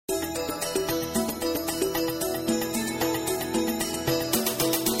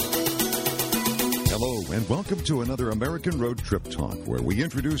Welcome to another American Road Trip Talk, where we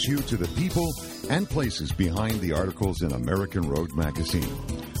introduce you to the people and places behind the articles in American Road magazine.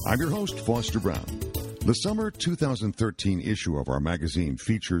 I'm your host, Foster Brown. The summer 2013 issue of our magazine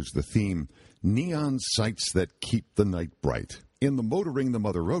features the theme, Neon Sights That Keep the Night Bright. In the Motoring the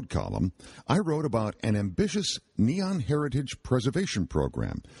Mother Road column, I wrote about an ambitious neon heritage preservation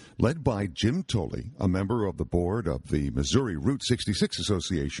program led by Jim Thole, a member of the board of the Missouri Route 66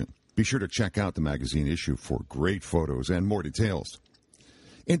 Association. Be sure to check out the magazine issue for great photos and more details.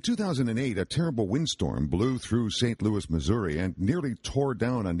 In 2008, a terrible windstorm blew through St. Louis, Missouri, and nearly tore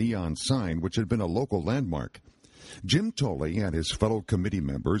down a neon sign which had been a local landmark. Jim Thole and his fellow committee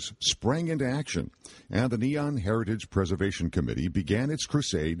members sprang into action, and the Neon Heritage Preservation Committee began its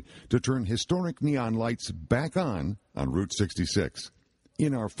crusade to turn historic neon lights back on Route 66.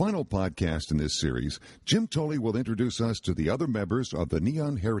 In our final podcast in this series, Jim Thole will introduce us to the other members of the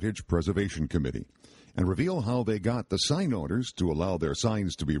Neon Heritage Preservation Committee and reveal how they got the sign owners to allow their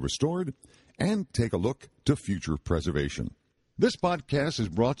signs to be restored and take a look to future preservation. This podcast is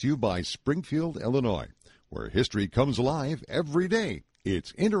brought to you by Springfield, Illinois, where history comes alive every day.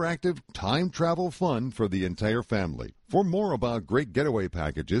 It's interactive time travel fun for the entire family. For more about great getaway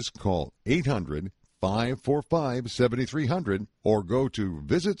packages, call 800-545-7300 or go to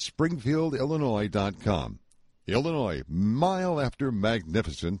visitspringfieldillinois.com. Illinois, mile after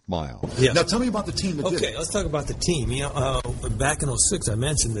magnificent mile. Yeah. Now tell me about the team that did it. Okay, let's talk about the team. You know, back in 2006, I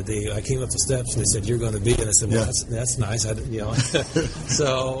mentioned that I came up the steps and they said, "You're going to be," and I said, "Well, that's nice."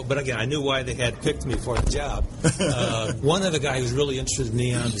 But again, I knew why they had picked me for the job. One other guy who's really interested in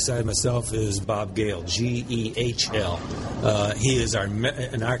neon, besides myself, is Bob Gale, Gehl. He is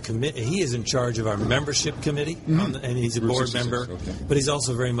He is in charge of our membership committee, and he's a board member. Okay. But he's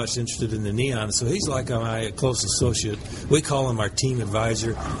also very much interested in the neon, so he's like my close associate. We call him our team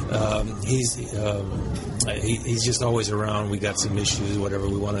advisor. He's just always around. We got some issues, whatever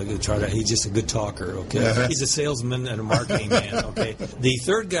we want to try to. He's just a good talker. Okay, he's a salesman and a marketing man. Okay, the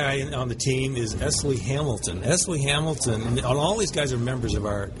third guy on the team is Esley Hamilton. Esley Hamilton, and all these guys are members of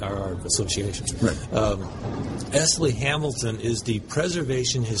our association. Right. Esley Hamilton is the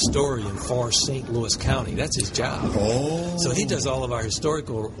preservation historian for St. Louis County. That's his job. Oh, so he does all of our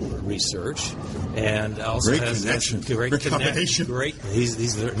historical research, and also great has connection. Great combination. Great. He's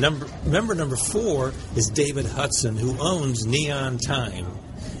the member number 4 is David Hudson, who owns Neon Time.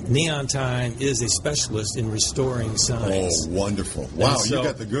 Neon Time is a specialist in restoring signs. Oh, wonderful. Wow, so, you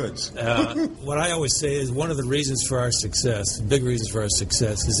got the goods. What I always say is one of the reasons for our success, big reasons for our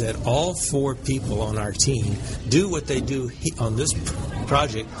success, is that all 4 people on our team do what they do on this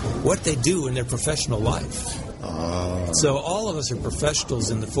project, what they do in their professional life. So all of us are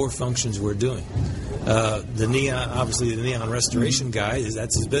professionals in the 4 functions we're doing. The neon restoration guy,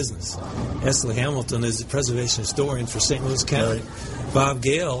 that's his business. Esley Hamilton is the preservation historian for St. Louis County. Right. Bob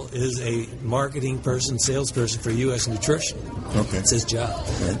Gale is a marketing person, salesperson for U.S. Nutrition. Okay, it's his job.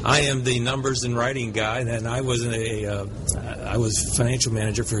 Right. I am the numbers and writing guy, and I was I was financial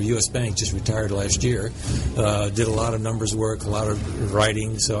manager for a U.S. Bank, just retired last year. Did a lot of numbers work, a lot of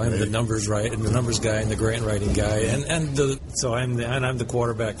writing. So I'm the numbers guy and the grant writing guy, and I'm the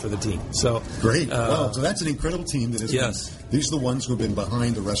quarterback for the team. So great. Wow. So that's an incredible team that is. Yes. These are the ones who have been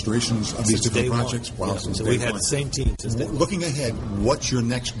behind the restorations of these different projects. Wow. Yeah. So we've had the same team since day one. Looking ahead, what's your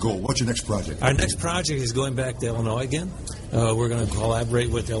next goal? What's your next project? Our next project is going back to Illinois again. We're going to collaborate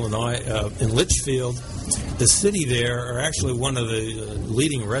with Illinois. In Litchfield, the city there, or actually one of the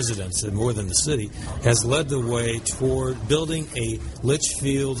leading residents, and more than the city, has led the way toward building a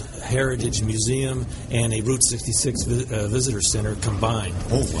Litchfield Heritage Museum and a Route 66 Visitor Center combined.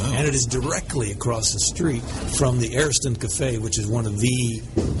 Oh, wow. And it is directly across the street from the Ariston Cafe, which is one of the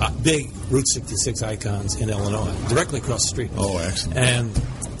big Route 66 icons in Illinois. Directly across the street. Oh, excellent. And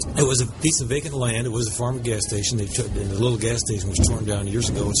it was a piece of vacant land. It was a former gas station. The little gas station was torn down years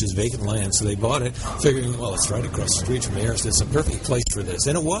ago, which is vacant land. So they bought it, figuring, well, it's right across the street from Ariston. It's a perfect place for this.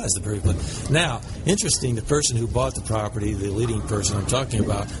 And it was the perfect place. Now, interesting, the person who bought the property, the leading person I'm talking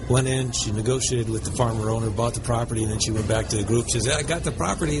about, went in, she negotiated with the farmer owner, bought the property, and then she went back to the group. She said, I got the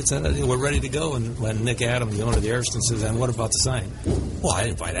property. It's we're ready to go. And when Nick Adam, the owner of the Ariston, says, and what about the sign? Well, I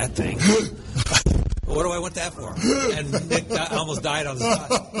didn't buy that thing. What do I want that for? And Nick almost died on the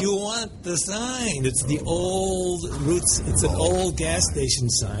spot. You want the sign. It's the old Roots. It's an old gas station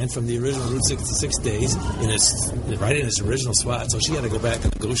sign from the original Route 66 days, right in its original spot. So she had to go back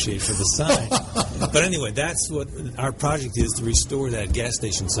and negotiate for the sign. But anyway, that's what our project is, to restore that gas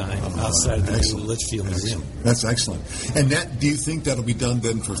station sign outside the Litchfield Museum. That's excellent. And do you think that'll be done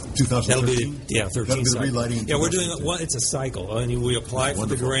then for 2013? That'll be 13. That'll be the relighting. Yeah, we're doing it's a cycle. I mean, we apply for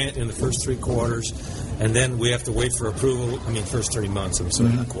the grant in the first 3 quarters. And then we have to wait for approval. First 3 months.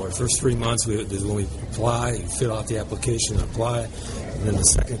 Not quarter. First 3 months is when we apply, you fill out the application, apply. And then the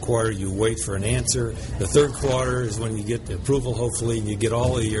second quarter, you wait for an answer. The third quarter is when you get the approval, hopefully, and you get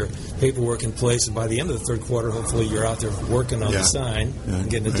all of your paperwork in place. And by the end of the third quarter, hopefully, you're out there working on the sign and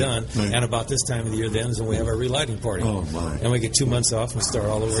getting it done. Right. And about this time of the year, then, is when we have our relighting party. Oh, my. And we get 2 months off and start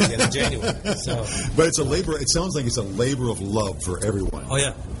all over again in January. But it's a labor. It sounds like it's a labor of love for everyone. Oh,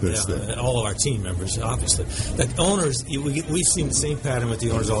 yeah. All of our team members, obviously. The owners, we've seen the same pattern with the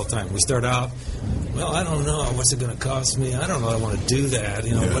owners all the time. We start out, well, I don't know. What's it going to cost me? I don't know. I want to do that.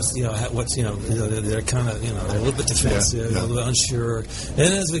 They're kind of, they're a little bit defensive, a little bit unsure. And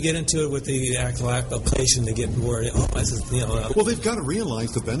then as we get into it with the actual application, they get more, Well, they've got to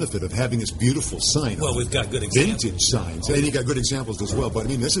realize the benefit of having this beautiful sign. Well, we've got good examples. Vintage signs. And you got good examples as well. But,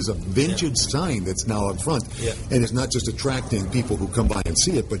 this is a vintage sign that's now up front. Yeah. And it's not just attracting people who come by and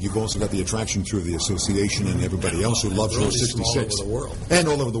see it, but you've also got the attraction through the association and everybody else who loves Route 66. All over the world. And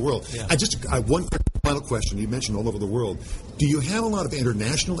all over the world. Yeah. One final question. You mentioned all over the world. Do you have a lot of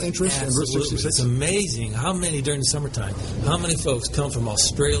international interest in Route 66? It's amazing how many during the summertime, how many folks come from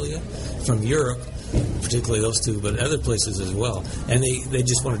Australia, from Europe, particularly those two, but other places as well, and they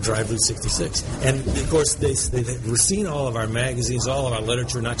just want to drive Route 66. And, of course, they've seen all of our magazines, all of our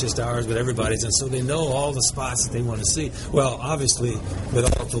literature, not just ours, but everybody's, and so they know all the spots that they want to see. Well, obviously, with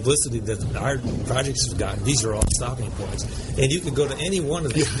all the publicity that our projects have gotten, these are all stopping points. And you could go to any one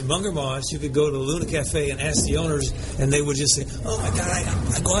of them. In Munger Moss, you could go to Luna Cafe and ask the owners, and they would just say, oh, my God,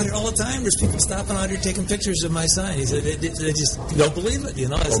 I go out here all the time. There's people stopping out here taking pictures of my sign. He said, they just don't believe it,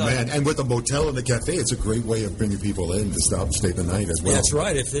 man, and with the motel and the cafe, it's a great way of bringing people in to stop, stay the night as well. That's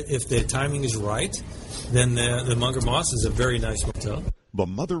right. If the timing is right, then the Munger Moss is a very nice motel. The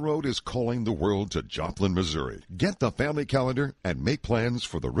Mother Road is calling the world to Joplin, Missouri. Get the family calendar and make plans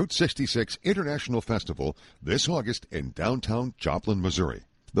for the Route 66 International Festival this August in downtown Joplin, Missouri.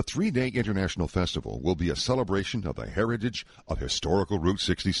 The 3-day International Festival will be a celebration of the heritage of historical Route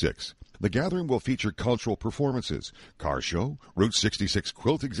 66. The gathering will feature cultural performances, car show, Route 66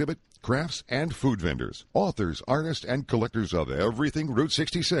 quilt exhibit, crafts, and food vendors. Authors, artists, and collectors of everything Route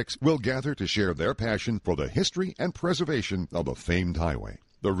 66 will gather to share their passion for the history and preservation of the famed highway.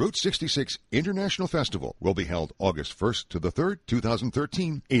 The Route 66 International Festival will be held August 1st to the 3rd,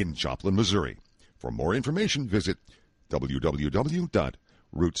 2013 in Joplin, Missouri. For more information, visit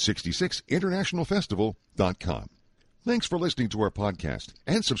www.route66internationalfestival.com. Thanks for listening to our podcast,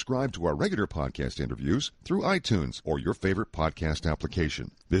 and subscribe to our regular podcast interviews through iTunes or your favorite podcast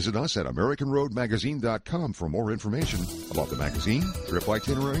application. Visit us at AmericanRoadMagazine.com for more information about the magazine, trip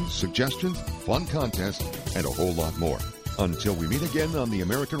itineraries, suggestions, fun contests, and a whole lot more. Until we meet again on the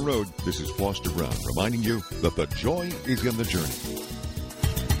American Road, this is Foster Brown reminding you that the joy is in the journey.